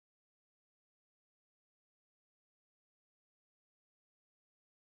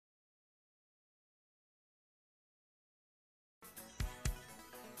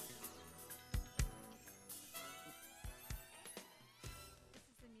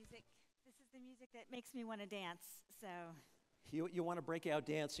music that makes me want to dance, so. You want to break out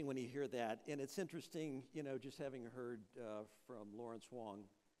dancing when you hear that. And it's interesting, just having heard from Lawrence Wong,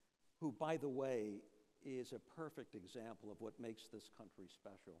 who, by the way, is a perfect example of what makes this country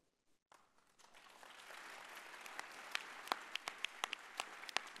special.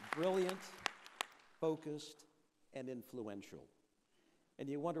 Brilliant, focused, and influential. And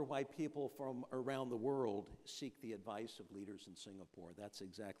you wonder why people from around the world seek the advice of leaders in Singapore. That's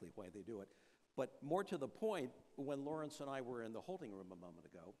exactly why they do it. But more to the point, when Lawrence and I were in the holding room a moment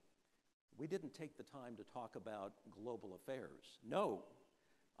ago, we didn't take the time to talk about global affairs. No,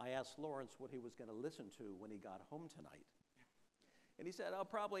 I asked Lawrence what he was going to listen to when he got home tonight. And he said, oh,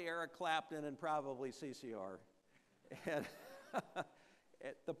 probably Eric Clapton and probably CCR. And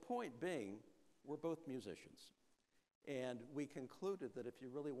the point being, we're both musicians. And we concluded that if you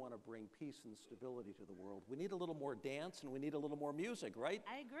really want to bring peace and stability to the world, we need a little more dance and we need a little more music, right?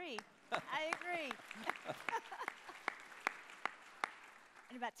 I agree. I agree.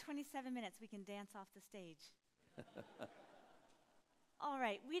 In about 27 minutes, we can dance off the stage. All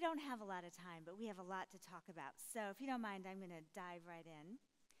right, we don't have a lot of time, but we have a lot to talk about. So if you don't mind, I'm going to dive right in.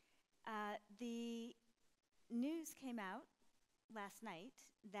 The news came out last night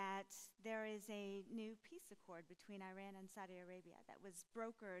that there is a new peace accord between Iran and Saudi Arabia that was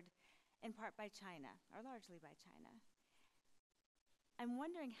brokered in part by China, or largely by China. I'm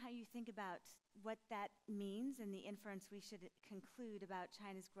wondering how you think about what that means and the inference we should conclude about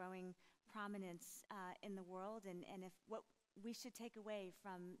China's growing prominence in the world, and if what we should take away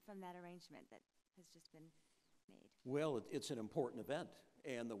from that arrangement that has just been made. Well, it's an important event,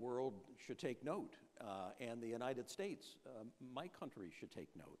 and the world should take note, and the United States, my country, should take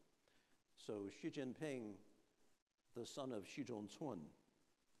note. So Xi Jinping, the son of Xi Jinping,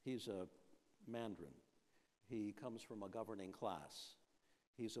 he's a Mandarin. He comes from a governing class.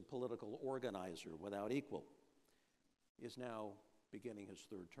 He's a political organizer without equal. Is now beginning his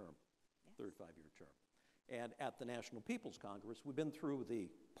third term, yes. Third five-year term. And at the National People's Congress, we've been through the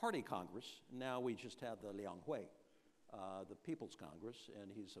Party Congress. Now we just had the Lianghui, the People's Congress,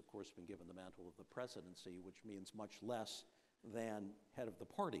 and he's, of course, been given the mantle of the presidency, which means much less than head of the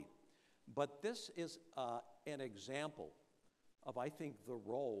party. But this is an example of, I think, the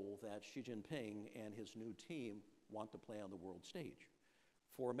role that Xi Jinping and his new team want to play on the world stage.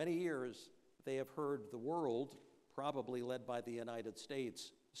 For many years, they have heard the world, probably led by the United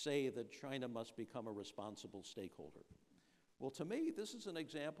States, say that China must become a responsible stakeholder. Well, to me, this is an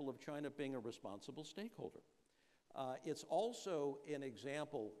example of China being a responsible stakeholder. It's also an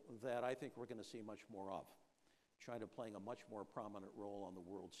example that I think we're going to see much more of. China playing a much more prominent role on the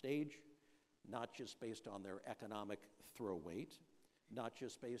world stage, not just based on their economic throw weight, not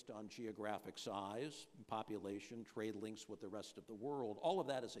just based on geographic size, population, trade links with the rest of the world. All of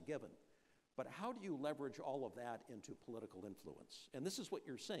that is a given. But how do you leverage all of that into political influence? And this is what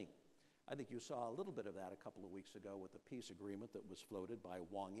you're seeing. I think you saw a little bit of that a couple of weeks ago with the peace agreement that was floated by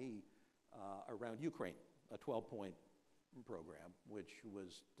Wang Yi around Ukraine, a 12-point program, which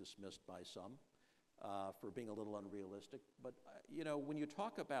was dismissed by some for being a little unrealistic. But when you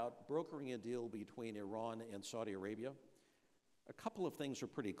talk about brokering a deal between Iran and Saudi Arabia, a couple of things are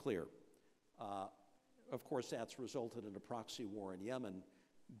pretty clear. Of course, that's resulted in a proxy war in Yemen.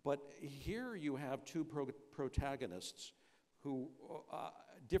 But here you have two protagonists who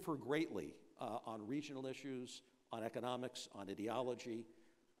differ greatly on regional issues, on economics, on ideology.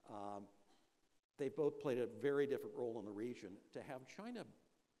 They both played a very different role in the region. To have China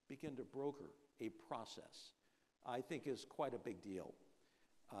begin to broker a process, I think, is quite a big deal.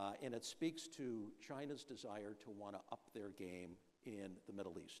 And it speaks to China's desire to want to up their game in the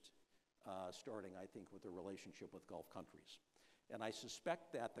Middle East, starting, I think, with their relationship with Gulf countries. And I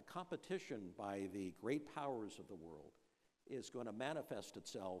suspect that the competition by the great powers of the world is going to manifest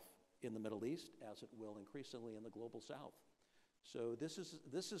itself in the Middle East, as it will increasingly in the global South. So this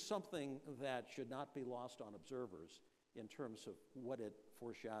is something that should not be lost on observers in terms of what it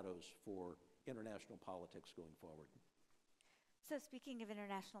foreshadows for international politics going forward. So speaking of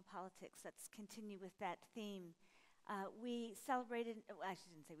international politics, let's continue with that theme. We celebrated, well, I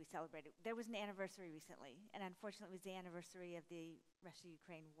shouldn't say we celebrated, there was an anniversary recently, and unfortunately it was the anniversary of the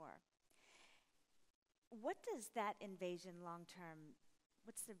Russia-Ukraine war. What does that invasion long-term,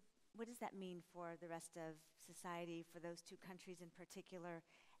 what does that mean for the rest of society, for those two countries in particular,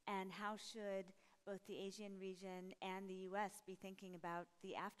 and how should both the Asian region and the U.S. be thinking about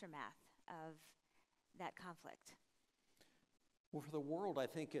the aftermath of that conflict? Well, for the world, I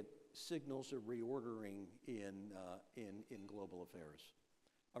think it signals a reordering in global affairs,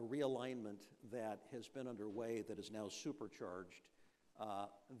 a realignment that has been underway that is now supercharged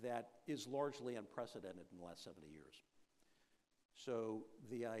that is largely unprecedented in the last 70 years. So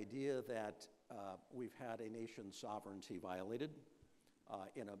the idea that we've had a nation's sovereignty violated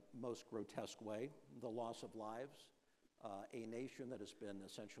in a most grotesque way, the loss of lives, a nation that has been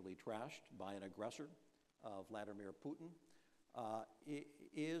essentially trashed by an aggressor, Vladimir Putin,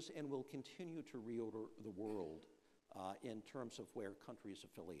 is and will continue to reorder the world in terms of where countries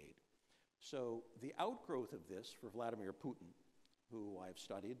affiliate. So the outgrowth of this for Vladimir Putin, who I've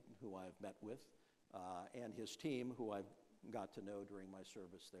studied, who I've met with, and his team, who I've got to know during my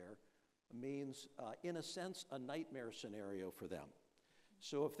service there, means, in a sense, a nightmare scenario for them.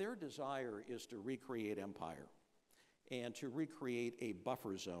 So if their desire is to recreate empire and to recreate a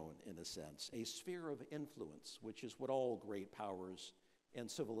buffer zone, in a sense, a sphere of influence, which is what all great powers and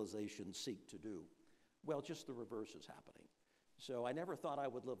civilizations seek to do, well, just the reverse is happening. So I never thought I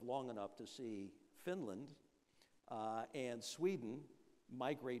would live long enough to see Finland and Sweden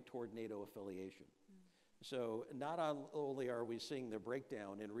migrate toward NATO affiliation. So not only are we seeing the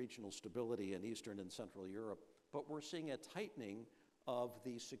breakdown in regional stability in Eastern and Central Europe, but we're seeing a tightening of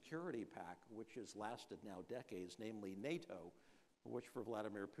the security pact, which has lasted now decades, namely NATO, which for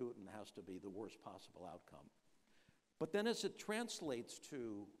Vladimir Putin has to be the worst possible outcome. But then as it translates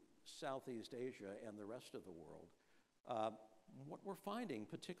to Southeast Asia and the rest of the world, what we're finding,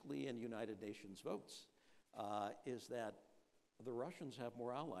 particularly in United Nations votes, is that the Russians have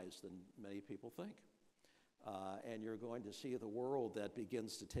more allies than many people think. And you're going to see the world that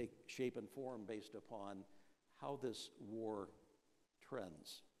begins to take shape and form based upon how this war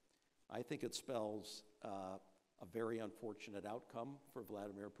trends. I think it spells a very unfortunate outcome for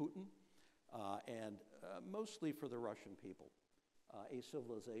Vladimir Putin and mostly for the Russian people. A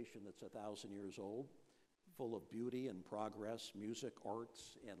civilization that's 1,000 years old, full of beauty and progress, music,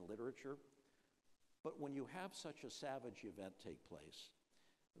 arts, and literature. But when you have such a savage event take place,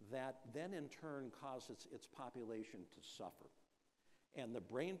 that then in turn causes its population to suffer, and the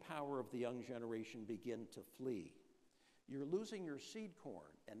brain power of the young generation begin to flee, you're losing your seed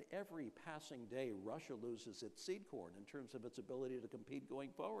corn, and every passing day Russia loses its seed corn in terms of its ability to compete going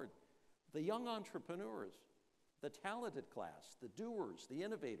forward. The young entrepreneurs, the talented class, the doers, the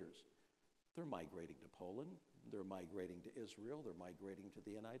innovators, they're migrating to Poland, they're migrating to Israel, they're migrating to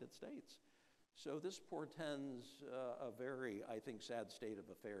the United States. So this portends a very, I think, sad state of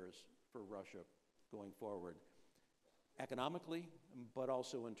affairs for Russia going forward, economically, but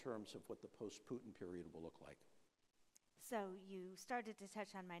also in terms of what the post-Putin period will look like. So you started to touch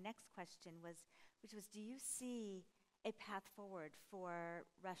on my next question, which was, do you see a path forward for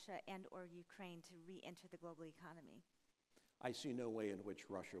Russia and or Ukraine to re-enter the global economy? I see no way in which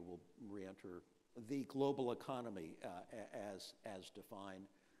Russia will re-enter the global economy as defined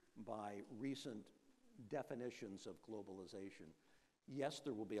by recent definitions of globalization. Yes,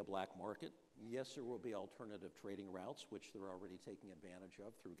 there will be a black market. Yes, there will be alternative trading routes, which they're already taking advantage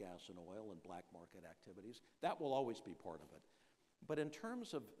of through gas and oil and black market activities. That will always be part of it. But in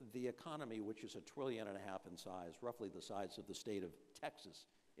terms of the economy, which is $1.5 trillion in size, roughly the size of the state of Texas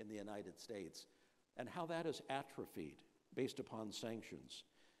in the United States, and how that is atrophied based upon sanctions.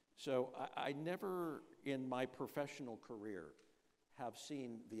 So I never, in my professional career, have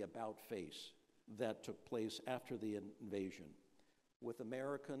seen the about face that took place after the invasion, with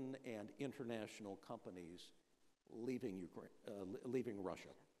American and international companies leaving Russia.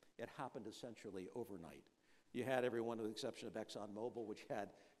 It happened essentially overnight. You had everyone, with the exception of ExxonMobil, which had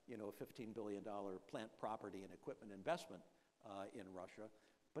a $15 billion plant property and equipment investment in Russia.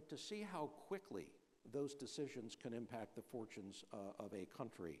 But to see how quickly those decisions can impact the fortunes of a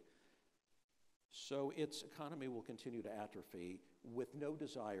country. So its economy will continue to atrophy with no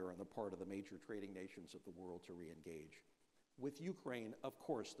desire on the part of the major trading nations of the world to re-engage. With Ukraine, of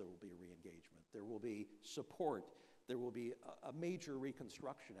course, there will be re-engagement. There will be support. There will be a major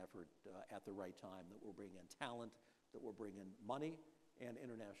reconstruction effort at the right time that will bring in talent, that will bring in money and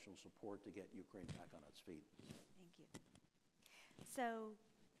international support to get Ukraine back on its feet. Thank you. So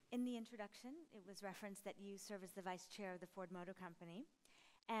in the introduction, it was referenced that you serve as the vice chair of the Ford Motor Company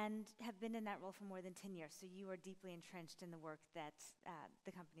and have been in that role for more than 10 years, so you are deeply entrenched in the work that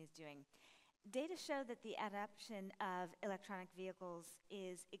the company is doing. Data show that the adoption of electronic vehicles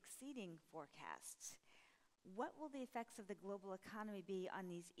is exceeding forecasts. What will the effects of the global economy be on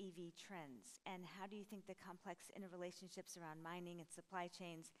these EV trends? And how do you think the complex interrelationships around mining and supply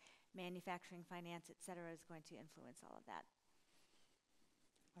chains, manufacturing, finance, et cetera, is going to influence all of that?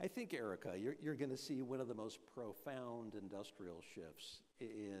 I think, Erika, you're going to see one of the most profound industrial shifts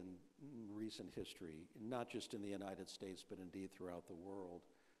in recent history, not just in the United States, but indeed throughout the world,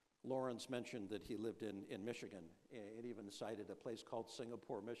 Lawrence mentioned that he lived in Michigan, and even cited a place called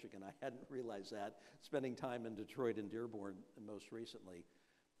Singapore, Michigan. I hadn't realized that, spending time in Detroit and Dearborn most recently.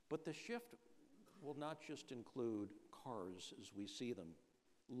 But the shift will not just include cars as we see them,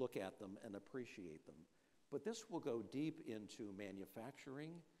 look at them, and appreciate them, but this will go deep into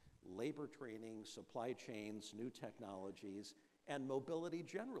manufacturing, labor training, supply chains, new technologies, and mobility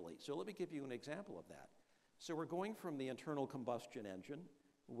generally. So let me give you an example of that. So we're going from the internal combustion engine,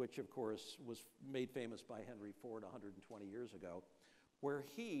 which of course was made famous by Henry Ford 120 years ago, where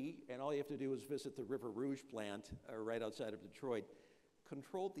he, and all you have to do is visit the River Rouge plant right outside of Detroit,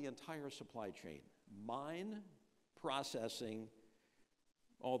 controlled the entire supply chain, mine, processing,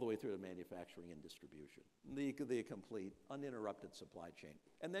 all the way through to manufacturing and distribution, the complete uninterrupted supply chain.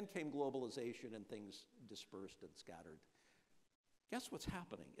 And then came globalization and things dispersed and scattered. Guess what's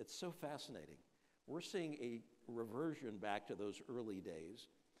happening? It's so fascinating. We're seeing a reversion back to those early days,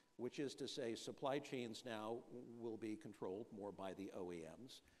 which is to say supply chains now will be controlled more by the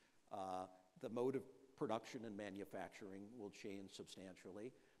OEMs. The mode of production and manufacturing will change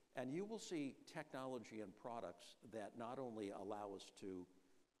substantially. And you will see technology and products that not only allow us to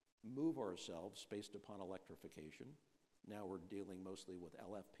move ourselves based upon electrification. Now we're dealing mostly with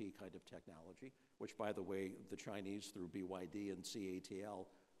LFP kind of technology, which, by the way, the Chinese through BYD and CATL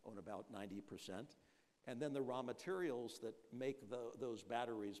own about 90%. And then the raw materials that make those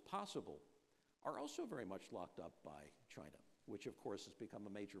batteries possible are also very much locked up by China, which of course has become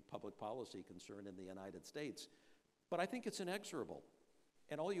a major public policy concern in the United States. But I think it's inexorable.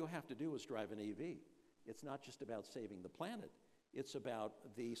 And all you have to do is drive an EV. It's not just about saving the planet. It's about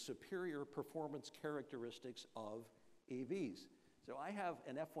the superior performance characteristics of EVs. So I have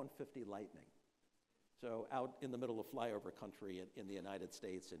an F-150 Lightning. So out in the middle of flyover country in the United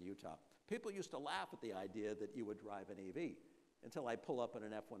States and Utah. People used to laugh at the idea that you would drive an EV until I pull up in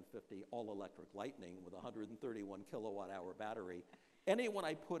an F-150 all-electric Lightning with a 131 kilowatt-hour battery. Anyone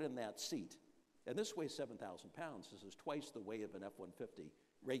I put in that seat, and this weighs 7,000 pounds, this is twice the weight of an F-150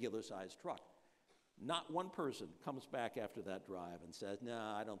 regular-sized truck. Not one person comes back after that drive and says, no,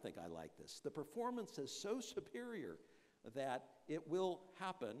 I don't think I like this. The performance is so superior that it will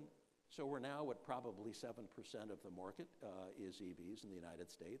happen. So we're now at probably 7% of the market is EVs in the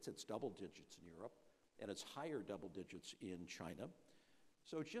United States. It's double digits in Europe, and it's higher double digits in China.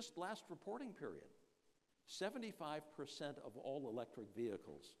 So just last reporting period, 75% of all electric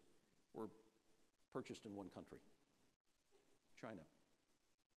vehicles were purchased in one country, China.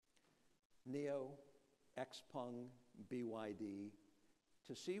 NIO, Xpeng, BYD,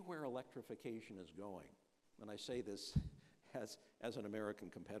 to see where electrification is going, and I say this as an American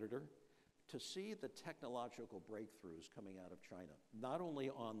competitor, to see the technological breakthroughs coming out of China, not only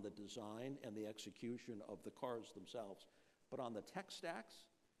on the design and the execution of the cars themselves, but on the tech stacks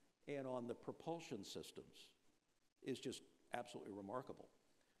and on the propulsion systems, is just absolutely remarkable.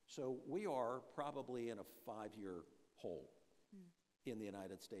 So we are probably in a 5-year hole in the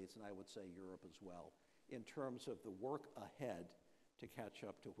United States, and I would say Europe as well, in terms of the work ahead to catch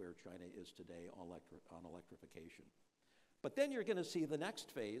up to where China is today on electrification. But then you're going to see the next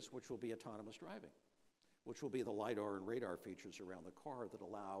phase, which will be autonomous driving, which will be the LiDAR and radar features around the car that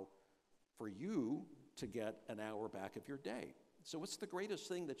allow for you to get an hour back of your day. So what's the greatest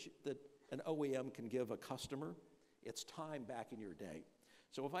thing that an OEM can give a customer? It's time back in your day.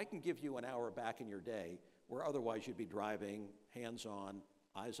 So if I can give you an hour back in your day, where otherwise you'd be driving, hands on,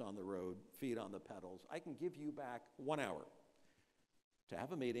 eyes on the road, feet on the pedals, I can give you back 1 hour to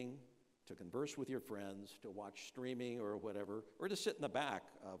have a meeting, to converse with your friends, to watch streaming or whatever, or to sit in the back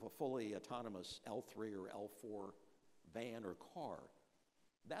of a fully autonomous L3 or L4 van or car.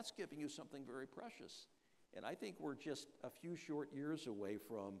 That's giving you something very precious. And I think we're just a few short years away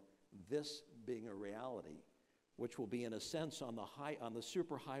from this being a reality, which will be, in a sense, on the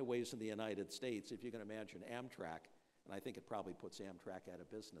super highways in the United States. If you can imagine Amtrak, and I think it probably puts Amtrak out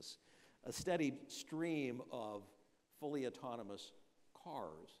of business, a steady stream of fully autonomous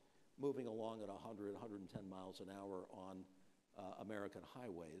cars moving along at 100, 110 miles an hour on American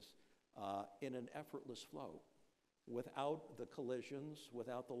highways in an effortless flow, without the collisions,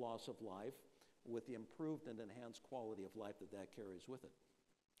 without the loss of life, with the improved and enhanced quality of life that carries with it.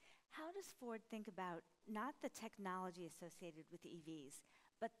 How does Ford think about not the technology associated with EVs,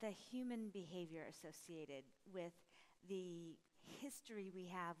 but the human behavior associated with the history we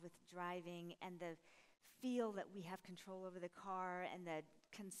have with driving and the feel that we have control over the car and the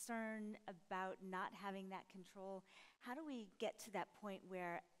concern about not having that control? How do we get to that point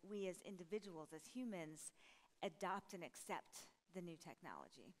where we as individuals, as humans, adopt and accept the new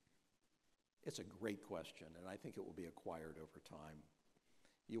technology? It's a great question, and I think it will be acquired over time.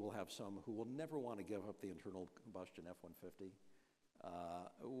 You will have some who will never want to give up the internal combustion F-150,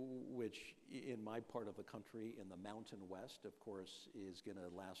 which in my part of the country, in the Mountain West, of course, is going to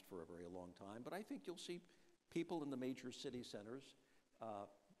last for a very long time. But I think you'll see people in the major city centers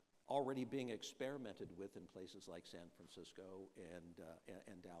already being experimented with in places like San Francisco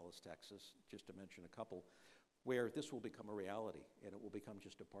and Dallas, Texas, just to mention a couple, where this will become a reality and it will become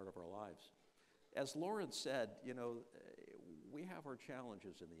just a part of our lives. As Lauren said, you know, we have our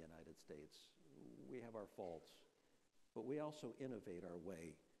challenges in the United States. We have our faults, but we also innovate our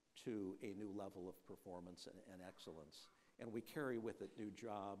way to a new level of performance and excellence. And we carry with it new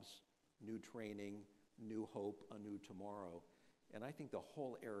jobs, new training, new hope, a new tomorrow. And I think the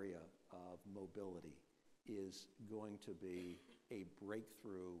whole area of mobility is going to be a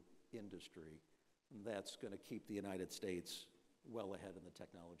breakthrough industry that's going to keep the United States well ahead in the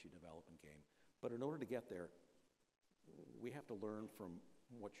technology development game. But in order to get there, we have to learn from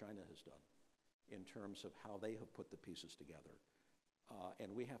what China has done in terms of how they have put the pieces together.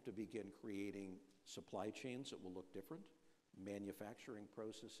 And we have to begin creating supply chains that will look different, manufacturing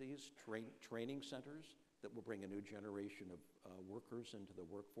processes, training centers that will bring a new generation of workers into the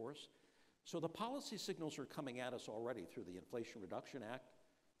workforce. So the policy signals are coming at us already through the Inflation Reduction Act,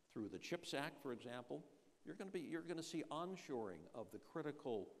 through the CHIPS Act, for example. You're going to see onshoring of the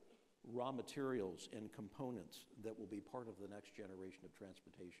critical raw materials and components that will be part of the next generation of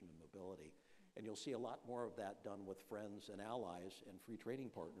transportation and mobility. And you'll see a lot more of that done with friends and allies and free trading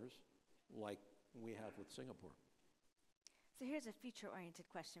partners like we have with Singapore. So here's a future-oriented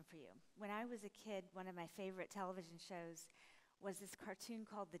question for you. When I was a kid, one of my favorite television shows was this cartoon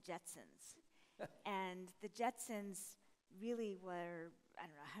called The Jetsons. And the Jetsons really were, I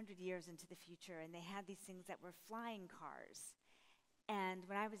don't know, 100 years into the future, and they had these things that were flying cars. And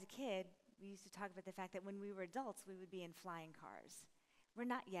when I was a kid, we used to talk about the fact that when we were adults, we would be in flying cars. We're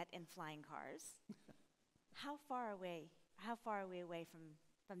not yet in flying cars. How far are we away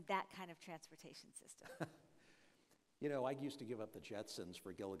from that kind of transportation system? You know, I used to give up the Jetsons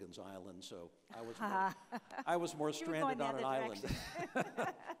for Gilligan's Island, so I was more stranded on an island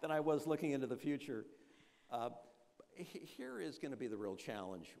than I was looking into the future. Here is going to be the real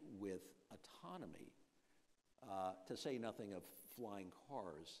challenge with autonomy, to say nothing of flying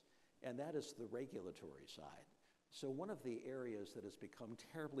cars, and that is the regulatory side. So one of the areas that has become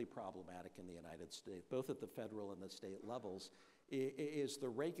terribly problematic in the United States, both at the federal and the state levels, is the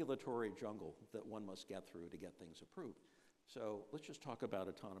regulatory jungle that one must get through to get things approved. So let's just talk about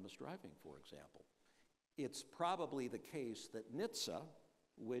autonomous driving, for example. It's probably the case that NHTSA,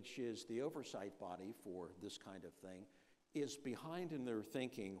 which is the oversight body for this kind of thing, is behind in their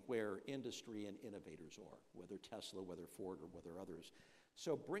thinking where industry and innovators are, whether Tesla, whether Ford, or whether others.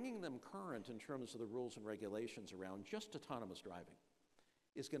 So bringing them current in terms of the rules and regulations around just autonomous driving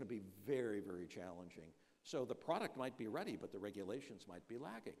is going to be very, very challenging. So the product might be ready, but the regulations might be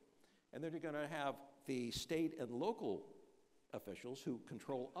lagging. And then you're going to have the state and local officials who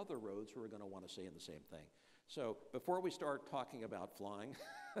control other roads who are going to want to say the same thing. So before we start talking about flying,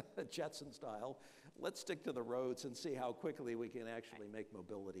 Jetson style, let's stick to the roads and see how quickly we can actually make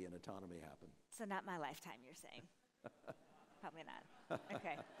mobility and autonomy happen. So not my lifetime, you're saying? Probably not.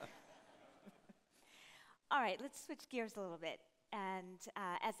 Okay. All right, let's switch gears a little bit. And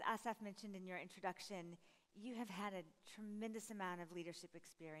as Asaf mentioned in your introduction, you have had a tremendous amount of leadership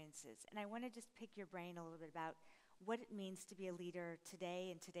experiences. And I want to just pick your brain a little bit about what it means to be a leader today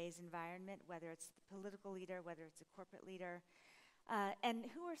in today's environment, whether it's the political leader, whether it's a corporate leader. And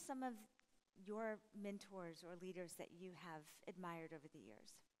who are some of your mentors or leaders that you have admired over the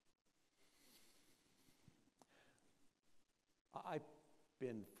years? I've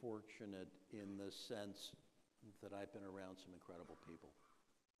been fortunate in the sense that I've been around some incredible people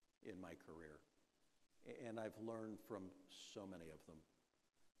in my career. And I've learned from so many of them.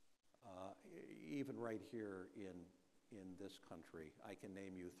 Even right here in this country, I can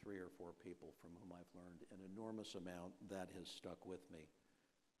name you 3 or 4 people from whom I've learned an enormous amount that has stuck with me.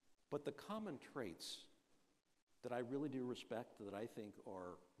 But the common traits that I really do respect, that I think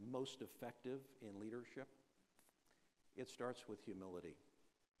are most effective in leadership, it starts with humility.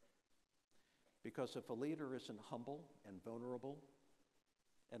 Because if a leader isn't humble and vulnerable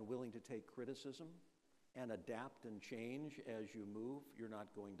and willing to take criticism and adapt and change as you move, you're not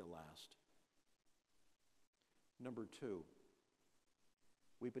going to last. Number 2,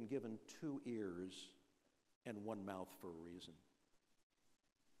 we've been given 2 ears and 1 mouth for a reason.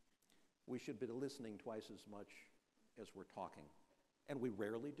 We should be listening twice as much as we're talking, and we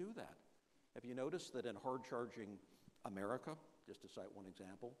rarely do that. Have you noticed that in hard-charging America, just to cite one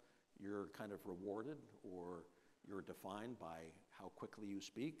example, you're kind of rewarded or you're defined by how quickly you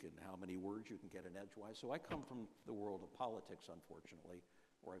speak and how many words you can get in edgewise. So I come from the world of politics, unfortunately,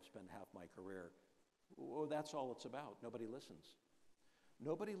 where I've spent half my career. Well, that's all it's about. Nobody listens.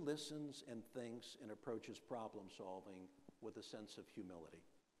 Nobody listens and thinks and approaches problem solving with a sense of humility,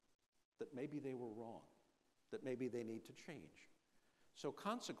 that maybe they were wrong, that maybe they need to change. So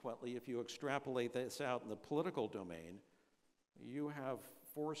consequently, if you extrapolate this out in the political domain, you have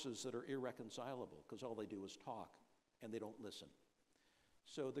forces that are irreconcilable because all they do is talk and they don't listen.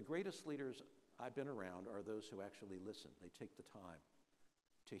 So the greatest leaders I've been around are those who actually listen. They take the time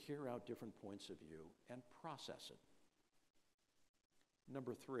to hear out different points of view and process it.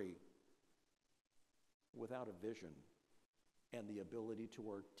 Number 3, without a vision and the ability to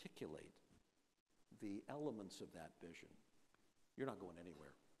articulate the elements of that vision, you're not going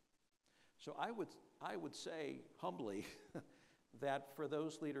anywhere. So I would say humbly that for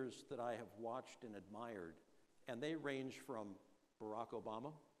those leaders that I have watched and admired, and they range from Barack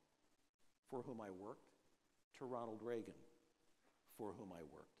Obama, for whom I worked, to Ronald Reagan, for whom I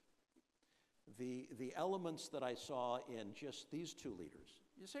worked. The elements that I saw in just these two leaders,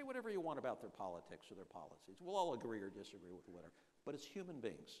 you say whatever you want about their politics or their policies. We'll all agree or disagree with whatever, but it's human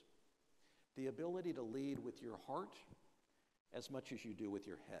beings. The ability to lead with your heart as much as you do with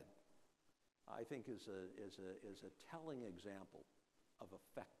your head, I think is a telling example of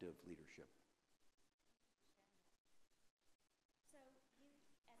effective leadership. So you,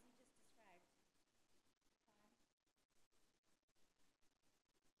 as you just described,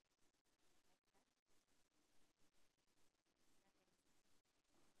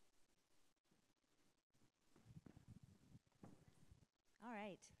 all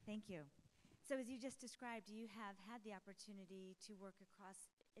right, thank you. So as you just described, you have had the opportunity to work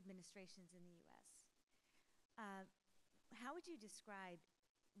across administrations in the U.S. How would you describe,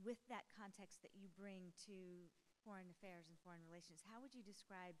 with that context that you bring to foreign affairs and foreign relations, how would you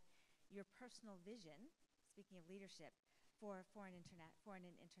describe your personal vision, speaking of leadership, for foreign and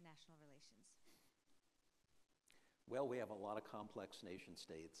international relations? Well, we have a lot of complex nation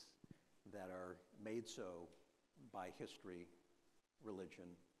states that are made so by history,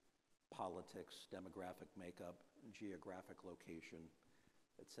 religion, politics, demographic makeup, geographic location,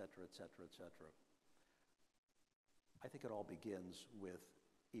 et cetera, et cetera, et cetera. I think it all begins with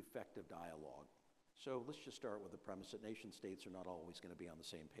effective dialogue. So let's just start with the premise that nation states are not always going to be on the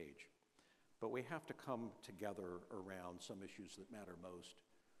same page. But we have to come together around some issues that matter most,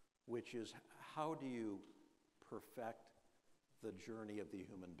 which is how do you perfect the journey of the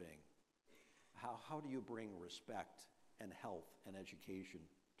human being? How do you bring respect and health and education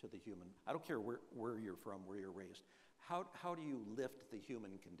to the human? I don't care where you're from, where you're raised. How do you lift the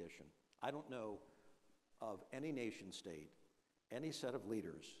human condition? I don't know of any nation state, any set of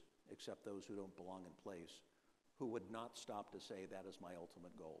leaders, except those who don't belong in place, who would not stop to say that is my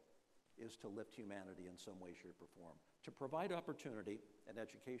ultimate goal, is to lift humanity in some way, shape, or form, to provide opportunity and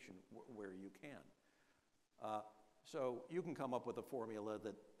education where you can. So you can come up with a formula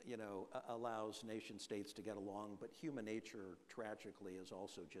that allows nation states to get along, but human nature, tragically, is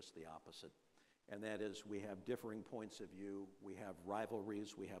also just the opposite. And that is, we have differing points of view, we have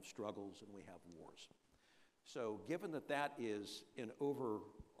rivalries, we have struggles, and we have wars. So given that that is an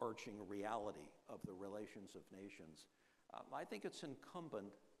overarching reality of the relations of nations, I think it's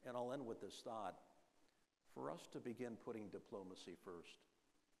incumbent, and I'll end with this thought, for us to begin putting diplomacy first.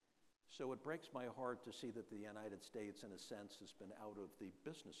 So it breaks my heart to see that the United States, in a sense, has been out of the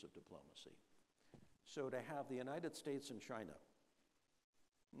business of diplomacy. So to have the United States and China,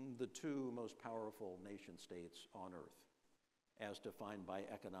 the two most powerful nation states on Earth, as defined by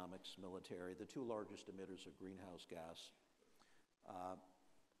economics, military, the two largest emitters of greenhouse gas,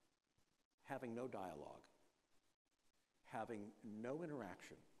 having no dialogue, having no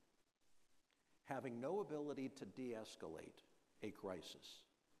interaction, having no ability to de-escalate a crisis,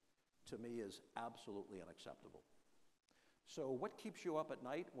 to me is absolutely unacceptable. So what keeps you up at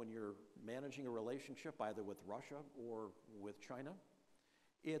night when you're managing a relationship either with Russia or with China?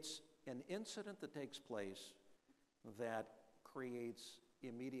 It's an incident that takes place that creates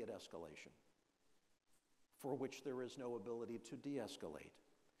immediate escalation, for which there is no ability to de-escalate.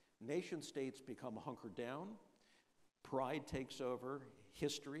 Nation states become hunkered down, pride takes over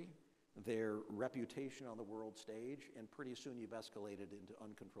history, their reputation on the world stage, and pretty soon you've escalated into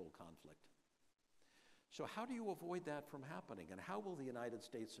uncontrolled conflict. So how do you avoid that from happening? And how will the United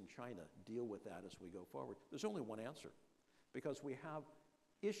States and China deal with that as we go forward? There's only one answer, because we have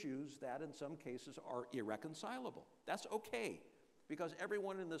issues that in some cases are irreconcilable. That's okay, because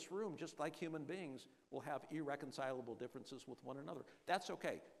everyone in this room, just like human beings, will have irreconcilable differences with one another. That's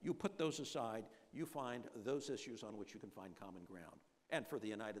okay. You put those aside, you find those issues on which you can find common ground. And for the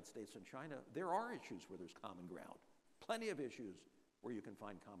United States and China, there are issues where there's common ground. Plenty of issues where you can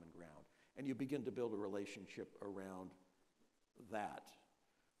find common ground. And you begin to build a relationship around that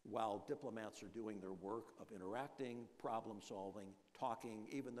while diplomats are doing their work of interacting, problem solving, talking,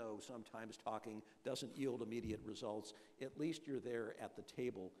 even though sometimes talking doesn't yield immediate results, at least you're there at the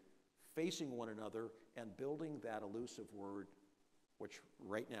table facing one another and building that elusive word, which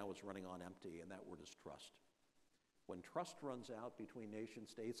right now is running on empty, and that word is trust. When trust runs out between nation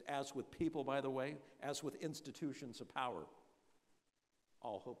states, as with people, by the way, as with institutions of power,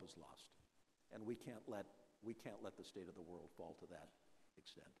 all hope is lost. And we can't let the state of the world fall to that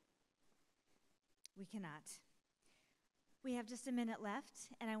extent. We cannot. We have just a minute left,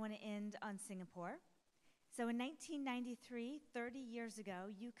 and I want to end on Singapore. So in 1993, 30 years ago,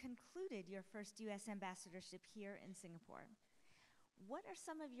 you concluded your first U.S. ambassadorship here in Singapore. What are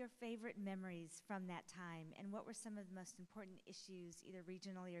some of your favorite memories from that time, and what were some of the most important issues, either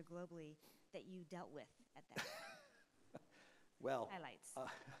regionally or globally, that you dealt with at that time? Well, highlights.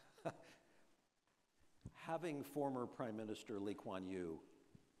 Having former Prime Minister Lee Kuan Yew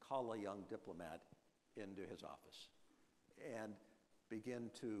call a young diplomat into his office and begin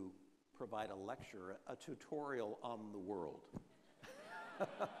to provide a lecture, a tutorial on the world.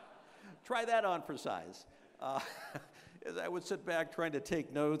 Try that on for size. As I would sit back trying to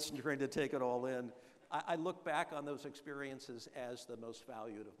take notes and trying to take it all in, I look back on those experiences as the most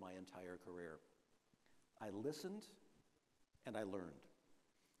valued of my entire career. I listened and I learned.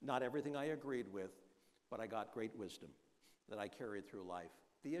 Not everything I agreed with, but I got great wisdom that I carried through life.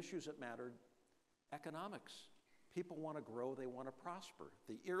 The issues that mattered: economics. People want to grow, they want to prosper.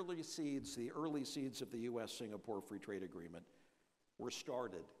 The early seeds of the U.S.-Singapore Free Trade Agreement were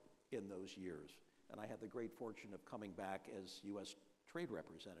started in those years. And I had the great fortune of coming back as U.S. Trade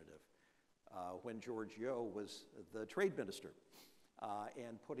Representative when George Yeo was the Trade Minister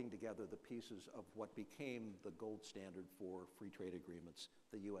and putting together the pieces of what became the gold standard for free trade agreements,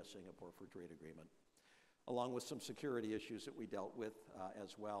 the U.S.-Singapore Free Trade Agreement, along with some security issues that we dealt with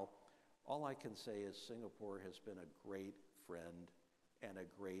as well. All I can say is Singapore has been a great friend and a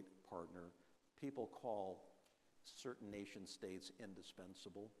great partner. People call certain nation states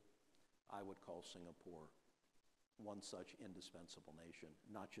indispensable. I would call Singapore one such indispensable nation,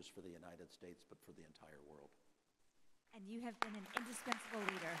 not just for the United States, but for the entire world. And you have been an indispensable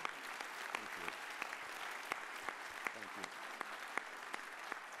leader. Thank you. Thank you.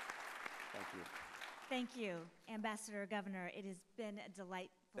 Thank you. Thank you, Ambassador Governor. It has been a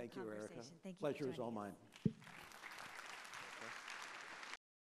delightful Thank you, conversation. Erika. Thank you. Pleasure is all mine.